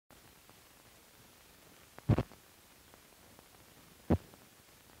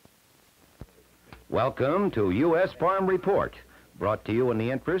Welcome to U.S. Farm Report, brought to you in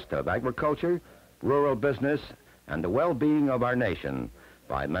the interest of agriculture, rural business, and the well-being of our nation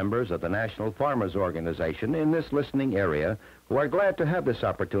by members of the National Farmers Organization in this listening area who are glad to have this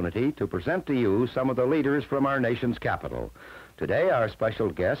opportunity to present to you some of the leaders from our nation's capital. Today, our special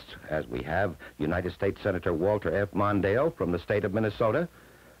guests, as we have United States Senator Walter F. Mondale from the state of Minnesota,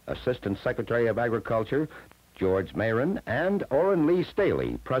 Assistant Secretary of Agriculture George Mayron, and Orrin Lee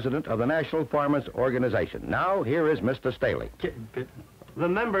Staley, President of the National Farmers Organization. Now, here is Mr. Staley. The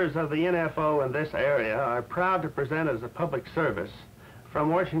members of the NFO in this area are proud to present as a public service from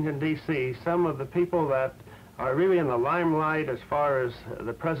Washington, D.C., some of the people that are really in the limelight as far as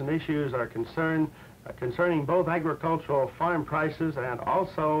the present issues are concerned, concerning both agricultural farm prices and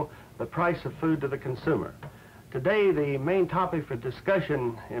also the price of food to the consumer. Today, the main topic for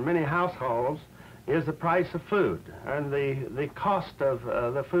discussion in many households is the price of food and the cost of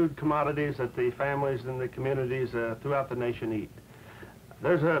the food commodities that the families and the communities throughout the nation eat.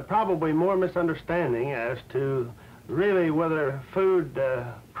 There's probably more misunderstanding as to really whether food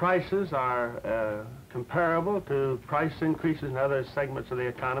prices are comparable to price increases in other segments of the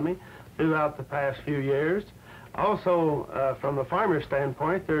economy throughout the past few years. Also, from the farmer's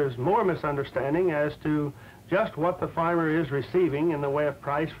standpoint, there's more misunderstanding as to just what the farmer is receiving in the way of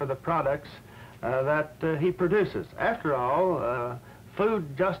price for the products that he produces. After all,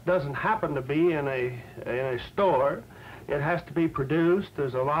 food just doesn't happen to be in a store. It has to be produced.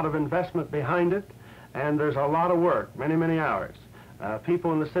 There's a lot of investment behind it, and there's a lot of work, many, many hours.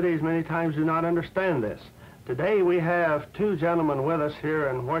 People in the cities many times do not understand this. Today we have two gentlemen with us here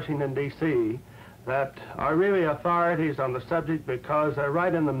in Washington, D.C. that are really authorities on the subject because they're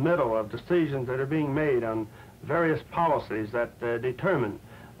right in the middle of decisions that are being made on various policies that determine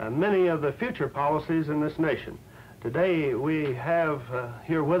many of the future policies in this nation. Today we have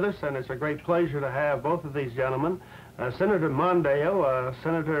here with us, and it's a great pleasure to have both of these gentlemen, Senator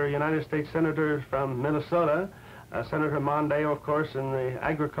Mondale, United States Senator from Minnesota. Senator Mondale, of course, in the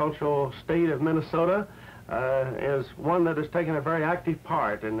agricultural state of Minnesota, is one that has taken a very active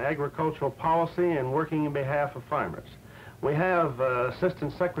part in agricultural policy and working in behalf of farmers. We have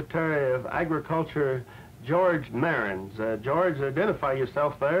Assistant Secretary of Agriculture George Mayron. George, identify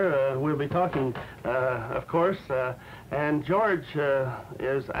yourself there. We'll be talking, of course. And George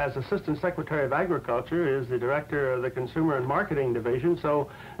is, as Assistant Secretary of Agriculture, is the Director of the Consumer and Marketing Division.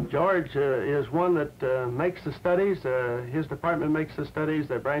 So George is one that makes the studies. His department makes the studies,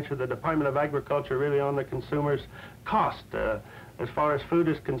 the branch of the Department of Agriculture really on the consumer's cost as far as food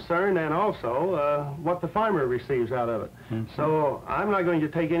is concerned, and also what the farmer receives out of it. Mm-hmm. So I'm not going to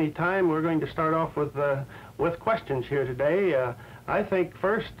take any time. We're going to start off with questions here today. I think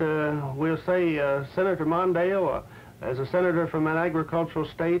first we'll say Senator Mondale, as a senator from an agricultural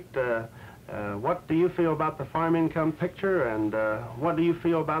state, what do you feel about the farm income picture, and what do you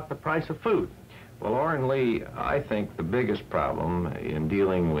feel about the price of food? Well, Orrin Lee, I think the biggest problem in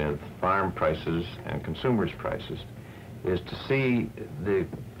dealing with farm prices and consumers' prices is to see the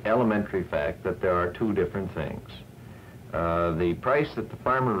elementary fact that there are two different things. The price that the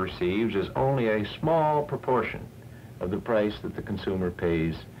farmer receives is only a small proportion of the price that the consumer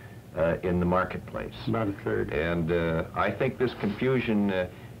pays in the marketplace. About a third. And I think this confusion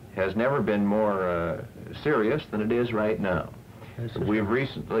has never been more serious than it is right now. We've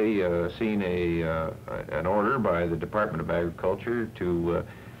recently seen an order by the Department of Agriculture to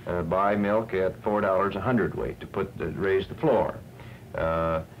buy milk at $4 a hundredweight to raise the floor.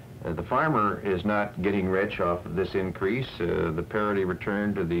 The farmer is not getting rich off of this increase. The parity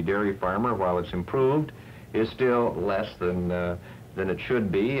return to the dairy farmer, while it's improved, is still less than it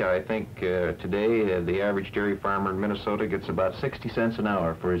should be. I think today the average dairy farmer in Minnesota gets about 60 cents an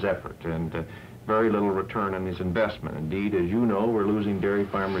hour for his effort, and very little return on his investment. Indeed, as you know, we're losing dairy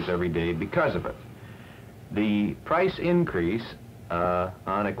farmers every day because of it. The price increase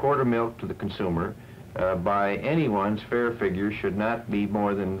on a quart of milk to the consumer by anyone's fair figure should not be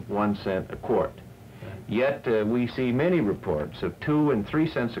more than 1 cent a quart. Yet we see many reports of 2 and 3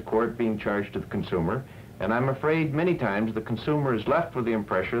 cents a quart being charged to the consumer, and I'm afraid many times the consumer is left with the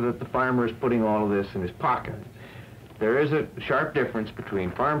impression that the farmer is putting all of this in his pocket. There is a sharp difference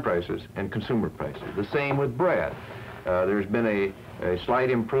between farm prices and consumer prices. The same with bread. There's been a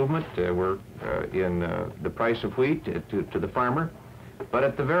slight improvement in the price of wheat to the farmer, but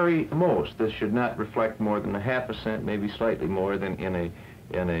at the very most, this should not reflect more than 0.5 cent, maybe slightly more than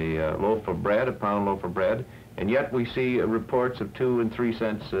in a loaf of bread, a pound loaf of bread. And yet we see reports of 2 and 3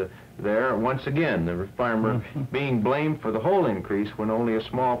 cents there. Once again, the farmer being blamed for the whole increase when only a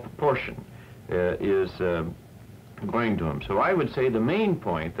small proportion is going to them. So I would say the main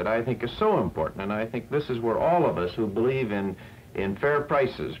point that I think is so important, and I think this is where all of us who believe in fair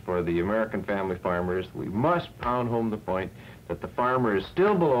prices for the American family farmers, we must pound home the point that the farmer is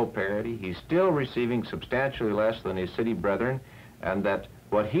still below parity, he's still receiving substantially less than his city brethren, and that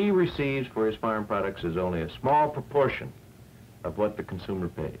what he receives for his farm products is only a small proportion of what the consumer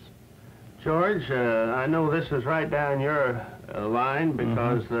pays. George, I know this is right down your line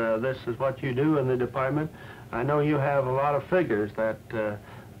because this is what you do in the department. I know you have a lot of figures that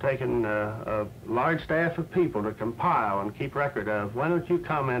taken a large staff of people to compile and keep record of. Why don't you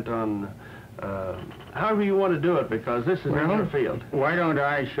comment on however you want to do it, because this is in your field. Why don't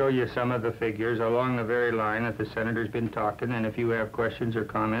I show you some of the figures along the very line that the Senator's been talking, and if you have questions or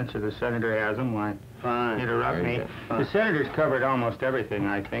comments, or the Senator has them, why interrupt me. The Senator's covered almost everything,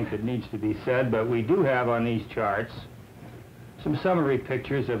 I think, that needs to be said, but we do have on these charts some summary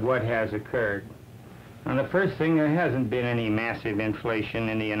pictures of what has occurred. And the first thing, there hasn't been any massive inflation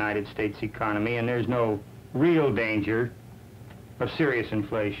in the United States economy, and there's no real danger of serious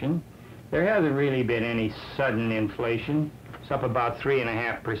inflation. There hasn't really been any sudden inflation. It's up about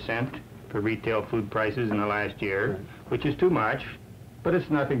 3.5% for retail food prices in the last year, which is too much, but it's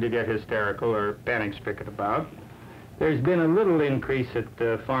nothing to get hysterical or panic-stricken about. There's been a little increase at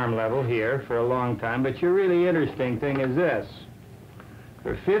the farm level here for a long time, but your really interesting thing is this.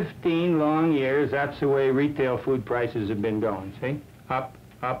 For 15 long years, that's the way retail food prices have been going, see? Up,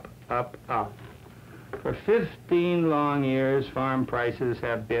 up, up, up. For 15 long years, farm prices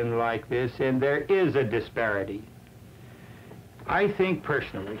have been like this, and there is a disparity. I think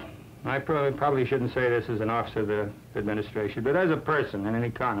personally, I probably shouldn't say this as an officer of the administration, but as a person and an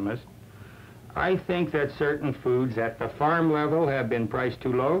economist, I think that certain foods at the farm level have been priced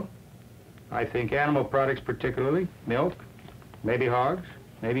too low. I think animal products particularly, milk, maybe hogs,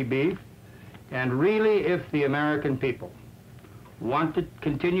 maybe beef, and really if the American people want to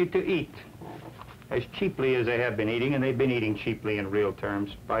continue to eat as cheaply as they have been eating, and they've been eating cheaply in real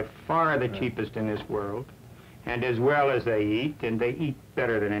terms, by far the cheapest in this world, and as well as they eat, and they eat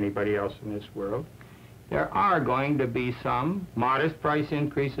better than anybody else in this world, there are going to be some modest price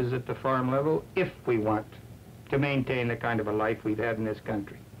increases at the farm level if we want to maintain the kind of a life we've had in this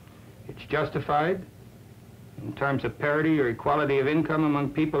country. It's justified in terms of parity or equality of income among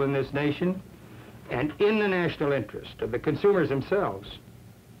people in this nation, and in the national interest of the consumers themselves.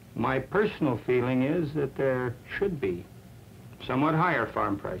 My personal feeling is that there should be somewhat higher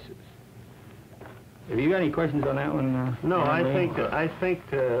farm prices. Have you got any questions on that one? No, I think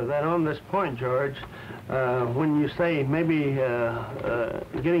that on this point, George, when you say maybe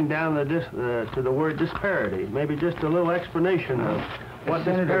getting down to the word disparity, maybe just a little explanation of what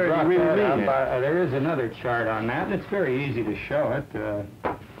disparity really means. There is another chart on that, and it's very easy to show it.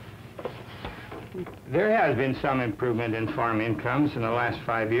 There has been some improvement in farm incomes in the last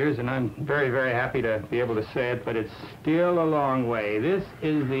 5 years, and I'm very, very happy to be able to say it, but it's still a long way. This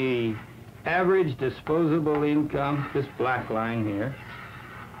is the average disposable income, this black line here,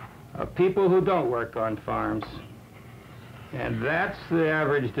 of people who don't work on farms. And that's the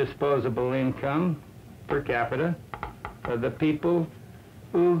average disposable income per capita of the people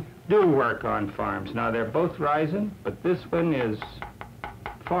who do work on farms. Now, they're both rising, but this one is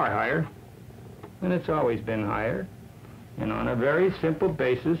far higher. And it's always been higher. And on a very simple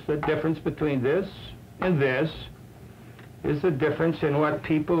basis, the difference between this and this is the difference in what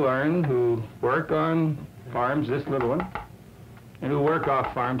people earn who work on farms, this little one, and who work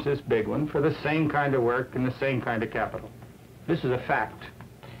off farms, this big one, for the same kind of work and the same kind of capital. This is a fact,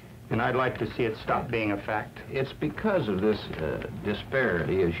 and I'd like to see it stop being a fact. It's because of this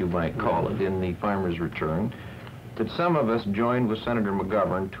disparity, as you might call it, in the farmer's return, that some of us joined with Senator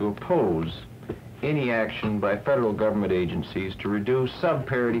McGovern to oppose any action by federal government agencies to reduce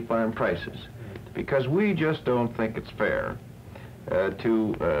sub-parity farm prices, because we just don't think it's fair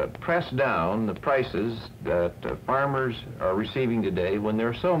to press down the prices that farmers are receiving today when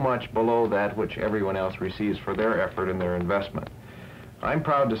they're so much below that which everyone else receives for their effort and their investment. I'm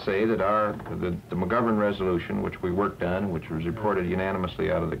proud to say that the McGovern resolution, which we worked on, which was reported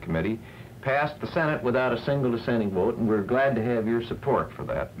unanimously out of the committee, passed the Senate without a single dissenting vote, and we're glad to have your support for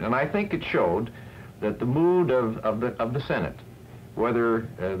that. And I think it showed that the mood of the Senate, whether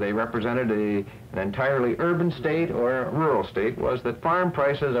they represented an entirely urban state or a rural state, was that farm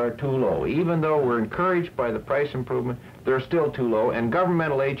prices are too low. Even though we're encouraged by the price improvement, they're still too low, and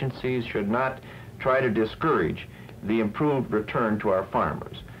governmental agencies should not try to discourage the improved return to our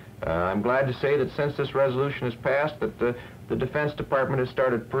farmers. I'm glad to say that since this resolution has passed, that the Defense Department has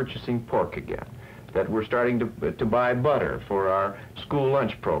started purchasing pork again. that we're starting to buy butter for our school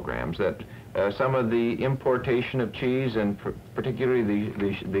lunch programs, that some of the importation of cheese, and particularly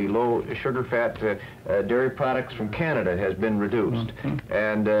the low sugar fat dairy products from Canada, has been reduced,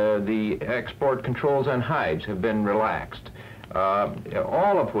 and the export controls on hides have been relaxed,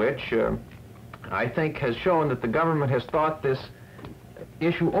 all of which I think has shown that the government has thought this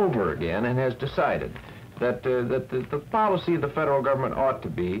issue over again and has decided that the policy of the federal government ought to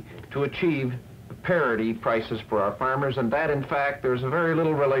be to achieve parity prices for our farmers, and that in fact there's a very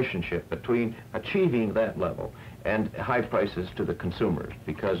little relationship between achieving that level and high prices to the consumers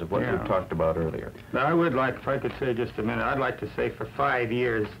because of what we talked about earlier. Now, I would like, if I could say just a minute, I'd like to say for 5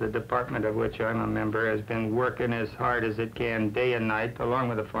 years the department of which I'm a member has been working as hard as it can day and night along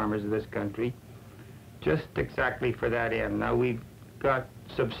with the farmers of this country just exactly for that end. Now, we've got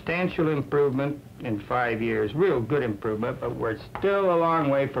substantial improvement in 5 years, real good improvement, but we're still a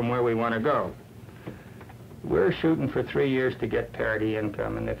long way from where we want to go. We're shooting for 3 years to get parity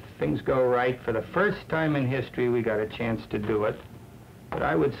income, and if things go right, for the first time in history, we got a chance to do it. But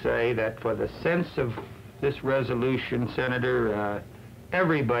I would say that for the sense of this resolution, Senator,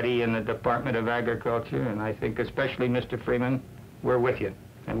 everybody in the Department of Agriculture, and I think especially Mr. Freeman, we're with you,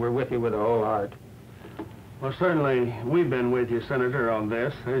 and we're with you with a whole heart. Well, certainly we've been with you, Senator, on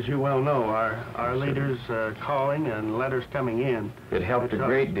this. As you well know, our leaders calling and letters coming in. It helped a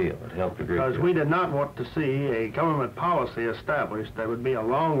great deal. It helped a great deal. Because we did not want to see a government policy established that would be a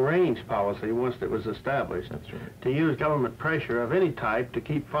long-range policy once it was established. That's right. To use government pressure of any type to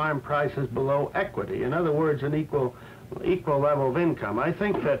keep farm prices below equity. In other words, an equal level of income. I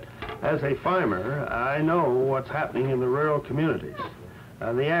think that as a farmer, I know what's happening in the rural communities.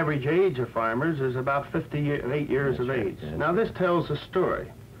 The average age of farmers is about 58 years of age. Now, this tells a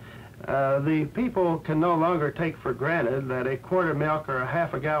story. The people can no longer take for granted that a quart of milk or a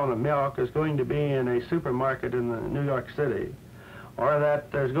half a gallon of milk is going to be in a supermarket in New York City, or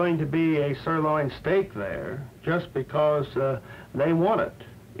that there's going to be a sirloin steak there just because they want it.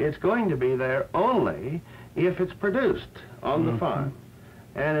 It's going to be there only if it's produced on the farm.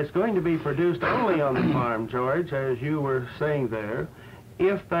 And it's going to be produced only on the farm, George, as you were saying there,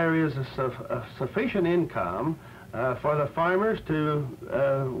 if there is a sufficient income for the farmers to,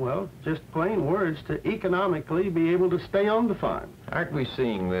 well, just plain words, to economically be able to stay on the farm. Aren't we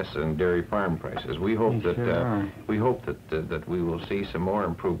seeing this in dairy farm prices? We hope that that we will see some more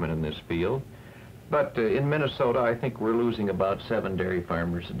improvement in this field. But in Minnesota, I think we're losing about 7 dairy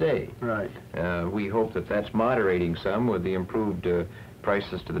farmers a day. Right. We hope that that's moderating some with the improved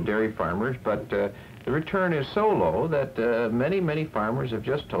prices to the dairy farmers, but the return is so low that many farmers have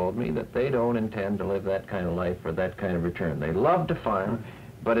just told me that they don't intend to live that kind of life for that kind of return. They love to farm,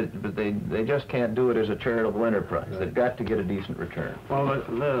 but they just can't do it as a charitable enterprise. Right. They've got to get a decent return. Well,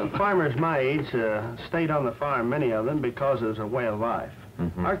 the farmers my age stayed on the farm, many of them, because it was a way of life.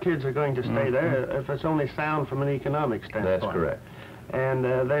 Our kids are going to stay there if it's only sound from an economic standpoint. That's correct. And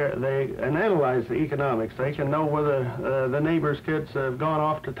they analyze the economics. They can know whether the neighbor's kids have gone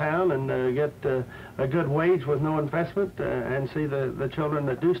off to town and get a good wage with no investment, and see the children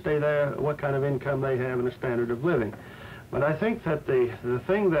that do stay there, what kind of income they have and a standard of living. But I think that the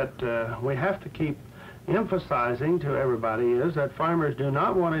thing that we have to keep emphasizing to everybody is that farmers do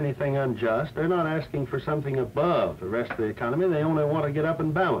not want anything unjust. They're not asking for something above the rest of the economy. They only want to get up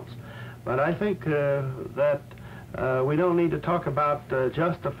and balance. But I think that we don't need to talk about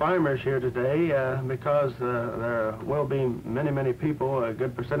just the farmers here today because there will be many people, a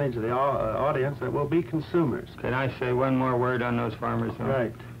good percentage of the audience, that will be consumers. Can I say one more word on those farmers?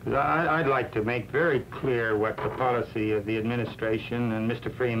 Right. Because I'd like to make very clear what the policy of the administration and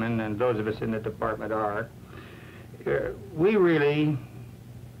Mr. Freeman and those of us in the department are. We really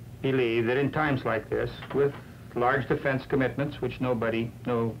believe that in times like this, with large defense commitments, which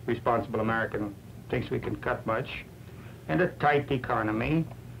no responsible American thinks we can cut much, and a tight economy,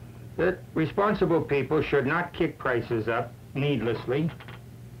 that responsible people should not kick prices up needlessly.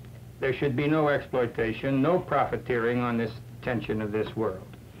 There should be no exploitation, no profiteering on this tension of this world.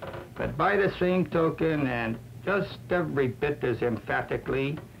 But by the same token, and just every bit as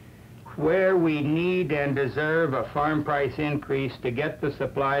emphatically, where we need and deserve a farm price increase to get the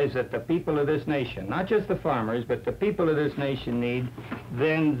supplies that the people of this nation, not just the farmers, but the people of this nation need,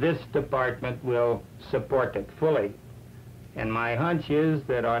 then this department will support it fully. And my hunch is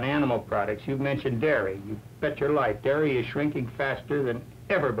that on animal products, you've mentioned dairy. You bet your life, dairy is shrinking faster than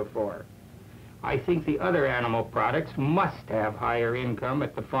ever before. I think the other animal products must have higher income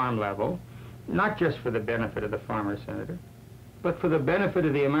at the farm level, not just for the benefit of the farmer, Senator, but for the benefit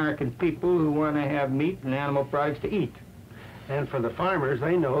of the American people who want to have meat and animal products to eat. And for the farmers,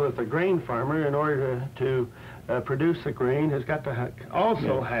 they know that the grain farmer, in order to produce the grain, has got to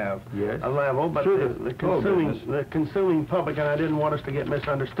also have a level. But the consuming public, and I didn't want us to get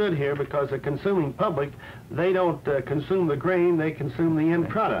misunderstood here, because the consuming public, they don't consume the grain, they consume the end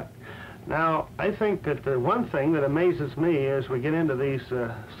product. Now, I think that the one thing that amazes me as we get into these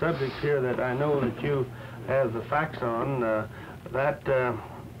subjects here that I know that you have the facts on, that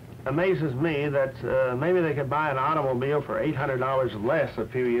amazes me that maybe they could buy an automobile for $800 less a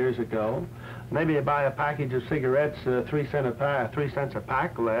few years ago. Maybe they buy a package of cigarettes 3 cents a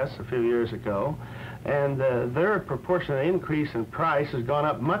pack less a few years ago. And their proportionate increase in price has gone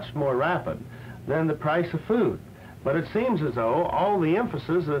up much more rapid than the price of food. But it seems as though all the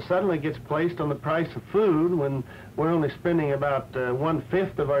emphasis suddenly gets placed on the price of food when we're only spending about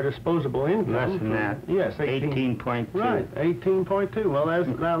 1/5 of our disposable income. Less than that. Yes, 18.2. Right, 18.2. Well,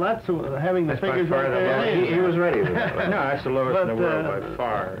 that's having the figures right there. He was ready for that. No, that's the lowest in the world by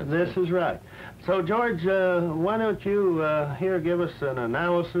far. This is right. So, George, why don't you here give us an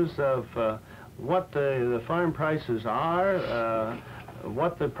analysis of what the farm prices are,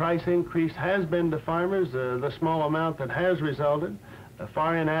 what the price increase has been to farmers, the small amount that has resulted,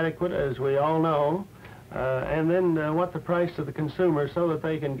 far inadequate, as we all know, and then what the price to the consumer, so that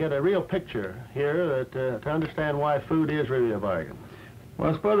they can get a real picture here to understand why food is really a bargain.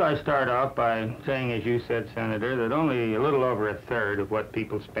 Well, suppose I start off by saying, as you said, Senator, that only a little over 1/3 of what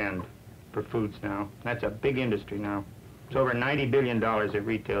people spend for foods now, that's a big industry now. It's over $90 billion at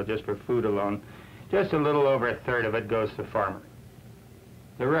retail just for food alone. Just a little over 1/3 of it goes to the farmer.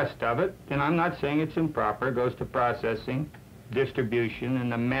 The rest of it, and I'm not saying it's improper, goes to processing, distribution,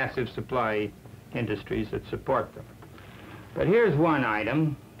 and the massive supply industries that support them. But here's one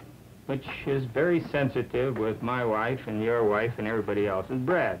item which is very sensitive with my wife and your wife and everybody else's: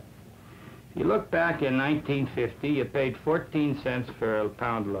 bread. If you look back in 1950, you paid 14 cents for a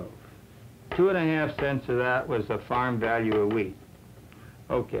pound loaf. 2.5 cents of that was the farm value of wheat.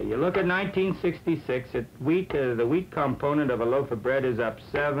 Okay, you look at 1966, the wheat component of a loaf of bread is up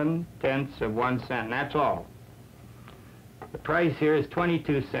 7/10 of 1 cent, and that's all. The price here is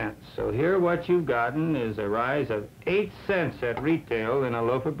 22 cents. So here what you've gotten is a rise of 8 cents at retail in a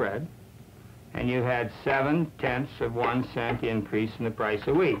loaf of bread, and you had 7/10 of 1 cent increase in the price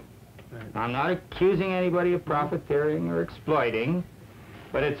of wheat. Now, I'm not accusing anybody of profiteering or exploiting,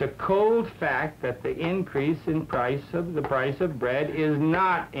 but it's a cold fact that the increase in the price of bread is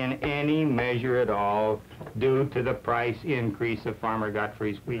not in any measure at all due to the price increase the farmer got for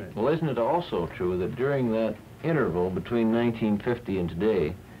his wheat. Well, isn't it also true that during that interval between 1950 and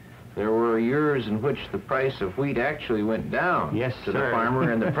today, there were years in which the price of wheat actually went down to the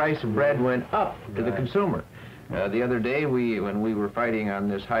farmer, and the price of bread went up to the consumer? The other day, when we were fighting on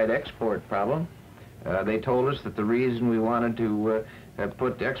this hide export problem, they told us that the reason we wanted to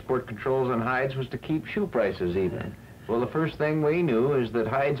put export controls on hides was to keep shoe prices even. Well, the first thing we knew is that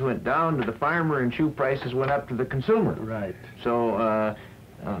hides went down to the farmer and shoe prices went up to the consumer. Right. So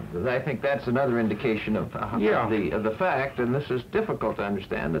I think that's another indication of the fact, and this is difficult to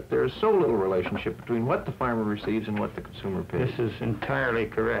understand, that there's so little relationship between what the farmer receives and what the consumer pays. This is entirely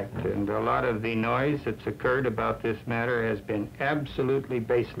correct, and a lot of the noise that's occurred about this matter has been absolutely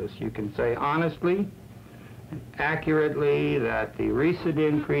baseless. You can say honestly, accurately, that the recent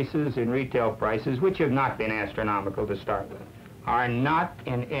increases in retail prices, which have not been astronomical to start with, are not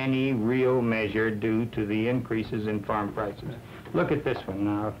in any real measure due to the increases in farm prices. Look at this one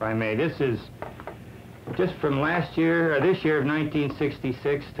now, if I may. This is just from last year, or this year of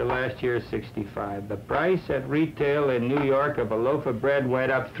 1966 to last year of 65. The price at retail in New York of a loaf of bread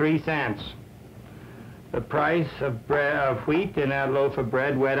went up 3 cents. The price of wheat in that loaf of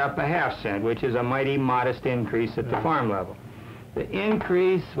bread went up 1/2 cent, which is a mighty modest increase at the farm level. The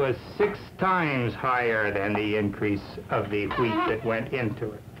increase was 6 times higher than the increase of the wheat that went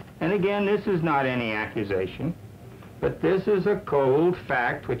into it. And again, this is not any accusation, but this is a cold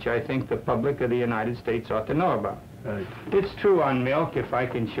fact which I think the public of the United States ought to know about. Right. It's true on milk, if I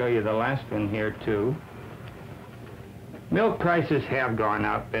can show you the last one here too. Milk prices have gone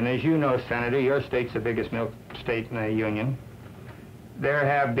up, and as you know, Senator, your state's the biggest milk state in the Union. There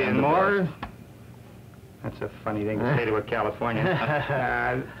have been more... That's a funny thing to say to a Californian.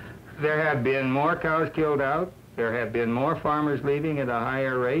 There have been more cows killed out. There have been more farmers leaving at a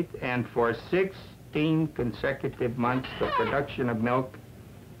higher rate, and for 16 consecutive months, the production of milk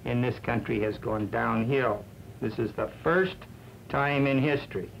in this country has gone downhill. This is the first time in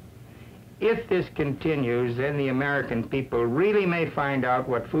history. If this continues, then the American people really may find out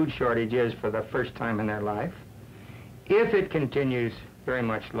what food shortage is for the first time in their life. If it continues very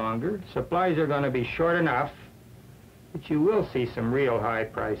much longer, supplies are going to be short enough but you will see some real high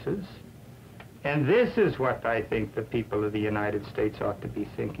prices. And this is what I think the people of the United States ought to be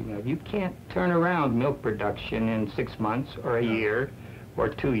thinking of. You can't turn around milk production in 6 months or a year or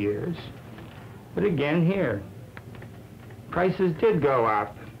 2 years. But again, here, prices did go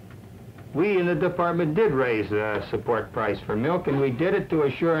up. We in the department did raise the support price for milk, and we did it to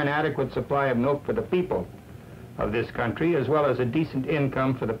assure an adequate supply of milk for the people of this country, as well as a decent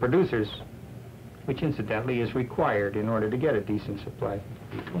income for the producers, which incidentally is required in order to get a decent supply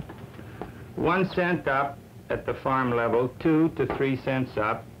for people. 1 cent up at the farm level, 2 to 3 cents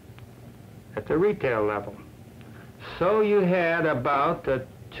up at the retail level. So you had about a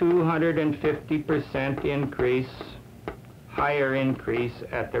 250% increase, higher increase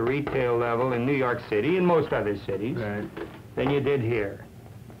at the retail level in New York City and most other cities than you did here.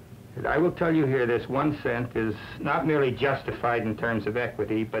 And I will tell you here, this 1 cent is not merely justified in terms of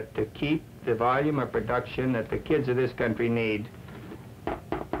equity, but to keep the volume of production that the kids of this country need,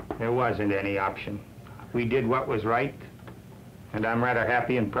 there wasn't any option. We did what was right, and I'm rather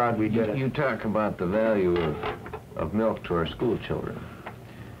happy and proud we did it. You talk about the value of milk to our school children.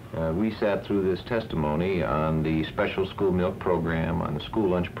 We sat through this testimony on the special school milk program, on the school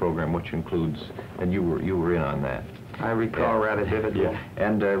lunch program, which includes, and you were in on that. I recall rather vividly. Yeah.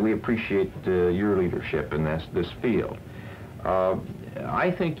 And we appreciate your leadership in this field.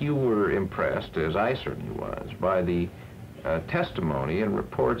 I think you were impressed, as I certainly was, by the testimony and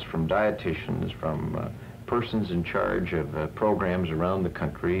reports from dietitians, from persons in charge of programs around the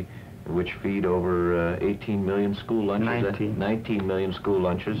country which feed over 18 million school lunches. 19 million school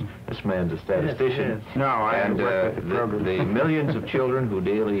lunches. This man's a statistician. Yes. No, I and work with the program. the millions of children who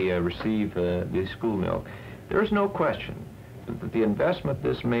daily receive the school milk. There is no question that the investment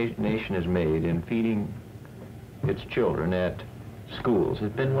this nation has made in feeding its children at schools has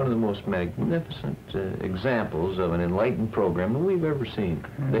been one of the most magnificent examples of an enlightened program that we've ever seen.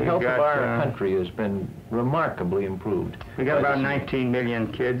 The health of our country has been remarkably improved. We got about 19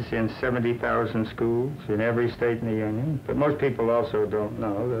 million kids in 70,000 schools in every state in the Union. But most people also don't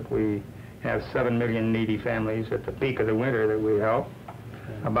know that we have 7 million needy families at the peak of the winter that we help.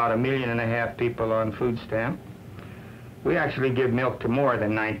 About 1.5 million people on food stamp. We actually give milk to more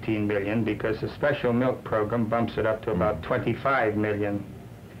than 19 million because the special milk program bumps it up to about 25 million.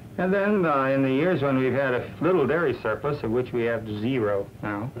 And then in the years when we've had a little dairy surplus, of which we have 0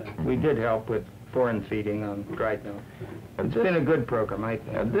 now, we did help with foreign feeding on dried milk. It's been a good program, I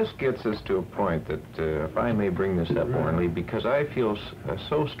think. And this gets us to a point that, if I may bring this up, Ornley, because I feel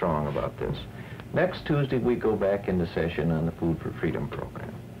so strong about this. Next Tuesday, we go back into session on the Food for Freedom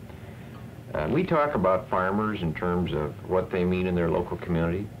program. We talk about farmers in terms of what they mean in their local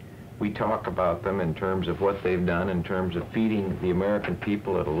community. We talk about them in terms of what they've done in terms of feeding the American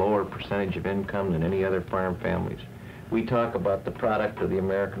people at a lower percentage of income than any other farm families. We talk about the product of the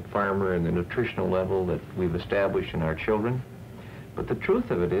American farmer and the nutritional level that we've established in our children. But the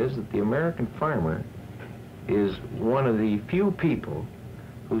truth of it is that the American farmer is one of the few people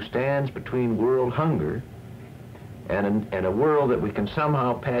who stands between world hunger and a world that we can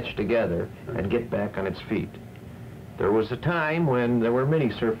somehow patch together and get back on its feet. There was a time when there were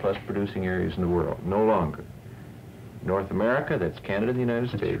many surplus producing areas in the world, no longer. North America, that's Canada, the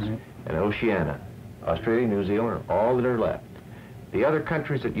United States, and Oceania, Australia, New Zealand, are all that are left. The other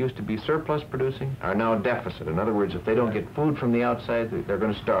countries that used to be surplus producing are now deficit. In other words, if they don't get food from the outside, they're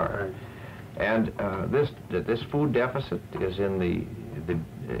going to starve. And this food deficit is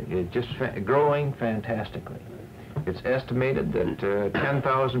just growing fantastically. It's estimated that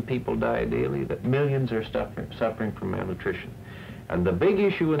 10,000 people die daily, that millions are suffering from malnutrition. And the big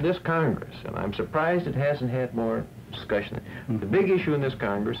issue in this Congress, and I'm surprised it hasn't had more discussion, the big issue in this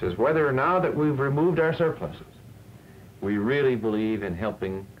Congress is whether now that we've removed our surpluses, we really believe in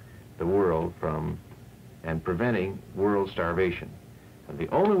helping the world from and preventing world starvation. And the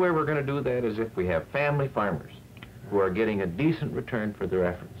only way we're going to do that is if we have family farmers who are getting a decent return for their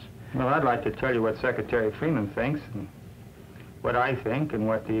efforts. Well, I'd like to tell you what Secretary Freeman thinks, and what I think, and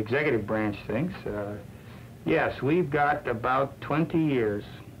what the executive branch thinks. Yes, we've got about 20 years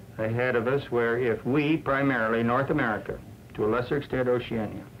ahead of us where if we, primarily North America, to a lesser extent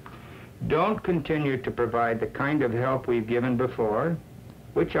Oceania, don't continue to provide the kind of help we've given before,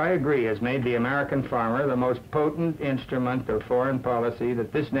 which I agree has made the American farmer the most potent instrument of foreign policy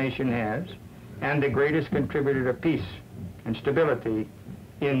that this nation has, and the greatest contributor to peace and stability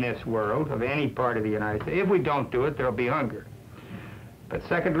in this world of any part of the United States. If we don't do it, there'll be hunger. But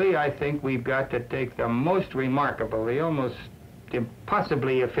secondly, I think we've got to take the most remarkable, the almost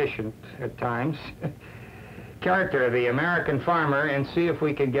impossibly efficient at times, character of the American farmer and see if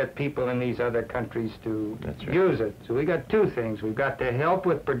we can get people in these other countries to use it. So we got two things. We've got to help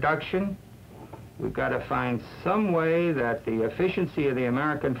with production. We've got to find some way that the efficiency of the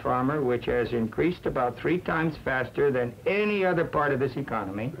American farmer, which has increased about 3 times faster than any other part of this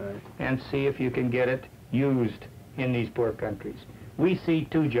economy, and see if you can get it used in these poor countries. We see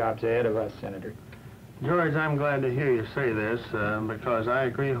 2 jobs ahead of us, Senator. George, I'm glad to hear you say this because I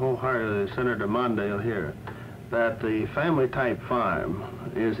agree wholeheartedly with Senator Mondale here that the family-type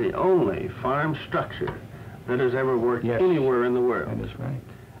farm is the only farm structure that has ever worked anywhere in the world. That is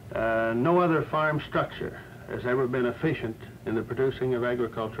right. No other farm structure has ever been efficient in the producing of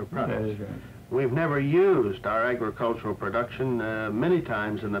agricultural products. That is right. We've never used our agricultural production many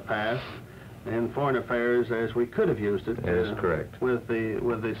times in the past in foreign affairs as we could have used it. That is correct. With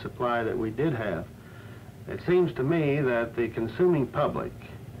the supply that we did have. It seems to me that the consuming public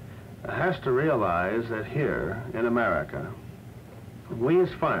has to realize that here in America, we as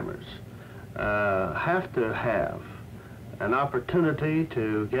farmers have to have an opportunity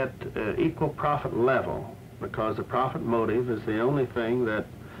to get equal profit level, because the profit motive is the only thing that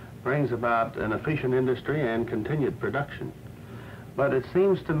brings about an efficient industry and continued production. But it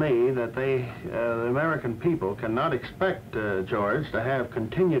seems to me that the American people cannot expect, George, to have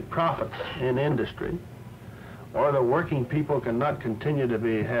continued profits in industry, or the working people cannot continue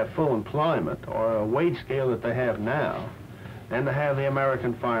to have full employment or a wage scale that they have now, and to have the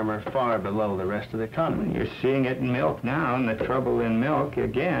American farmer far below the rest of the economy. You're seeing it in milk now, and the trouble in milk,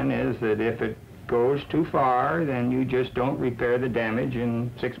 again, is that if it goes too far, then you just don't repair the damage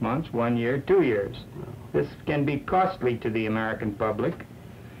in 6 months, 1 year, 2 years. This can be costly to the American public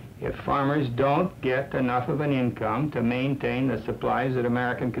if farmers don't get enough of an income to maintain the supplies that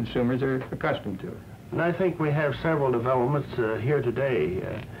American consumers are accustomed to. And I think we have several developments here today.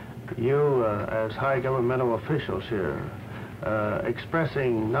 You, as high governmental officials here,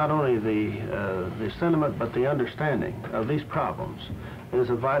 expressing not only the sentiment but the understanding of these problems is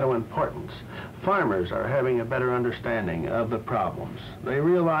of vital importance. Farmers are having a better understanding of the problems. They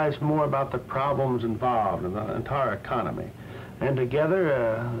realize more about the problems involved in the entire economy. And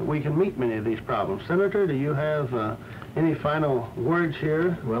together we can meet many of these problems. Senator, do you have any final words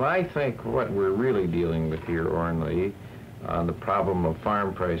here? Well, I think what we're really dealing with here, Orrin Lee, on the problem of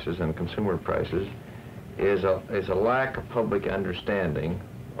farm prices and consumer prices is a lack of public understanding,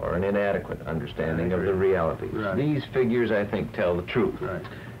 or an inadequate understanding of the realities. Right. These figures, I think, tell the truth.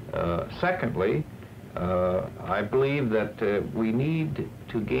 Right. Secondly, I believe that we need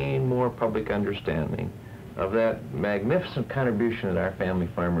to gain more public understanding of that magnificent contribution that our family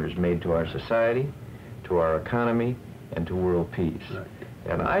farmers made to our society, to our economy, and to world peace. Right.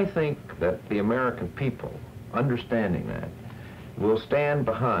 And I think that the American people, understanding that, will stand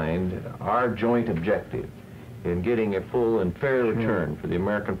behind our joint objective in getting a full and fair return for the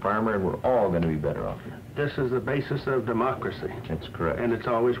American farmer, and we're all going to be better off here. This is the basis of democracy. That's correct. And it's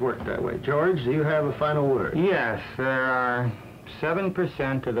always worked that way. George, do you have a final word? Yes, there are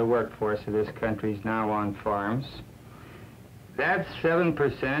 7% of the workforce of this country is now on farms. That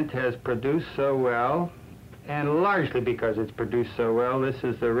 7% has produced so well, and largely because it's produced so well, this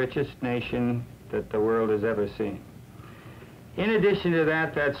is the richest nation that the world has ever seen. In addition to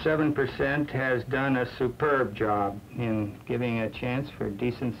that, that 7% has done a superb job in giving a chance for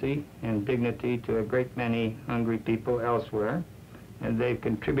decency and dignity to a great many hungry people elsewhere, and they've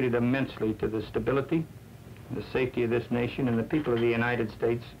contributed immensely to the stability, the safety of this nation, and the people of the United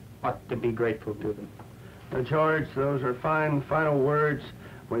States ought to be grateful to them. George, those are fine final words.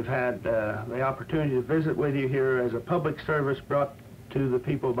 We've had the opportunity to visit with you here as a public service brought to the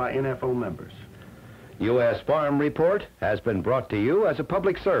people by NFO members. U.S. Farm Report has been brought to you as a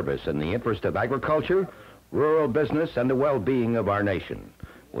public service in the interest of agriculture, rural business, and the well-being of our nation.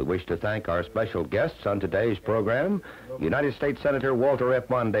 We wish to thank our special guests on today's program, United States Senator Walter F.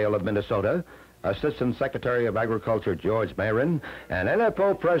 Mondale of Minnesota, Assistant Secretary of Agriculture George Marin, and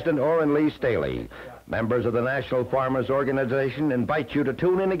NFO President Orrin Lee Staley. Members of the National Farmers Organization invite you to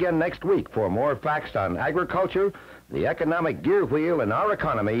tune in again next week for more facts on agriculture, the economic gear wheel in our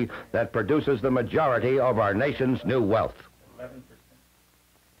economy that produces the majority of our nation's new wealth. 11%.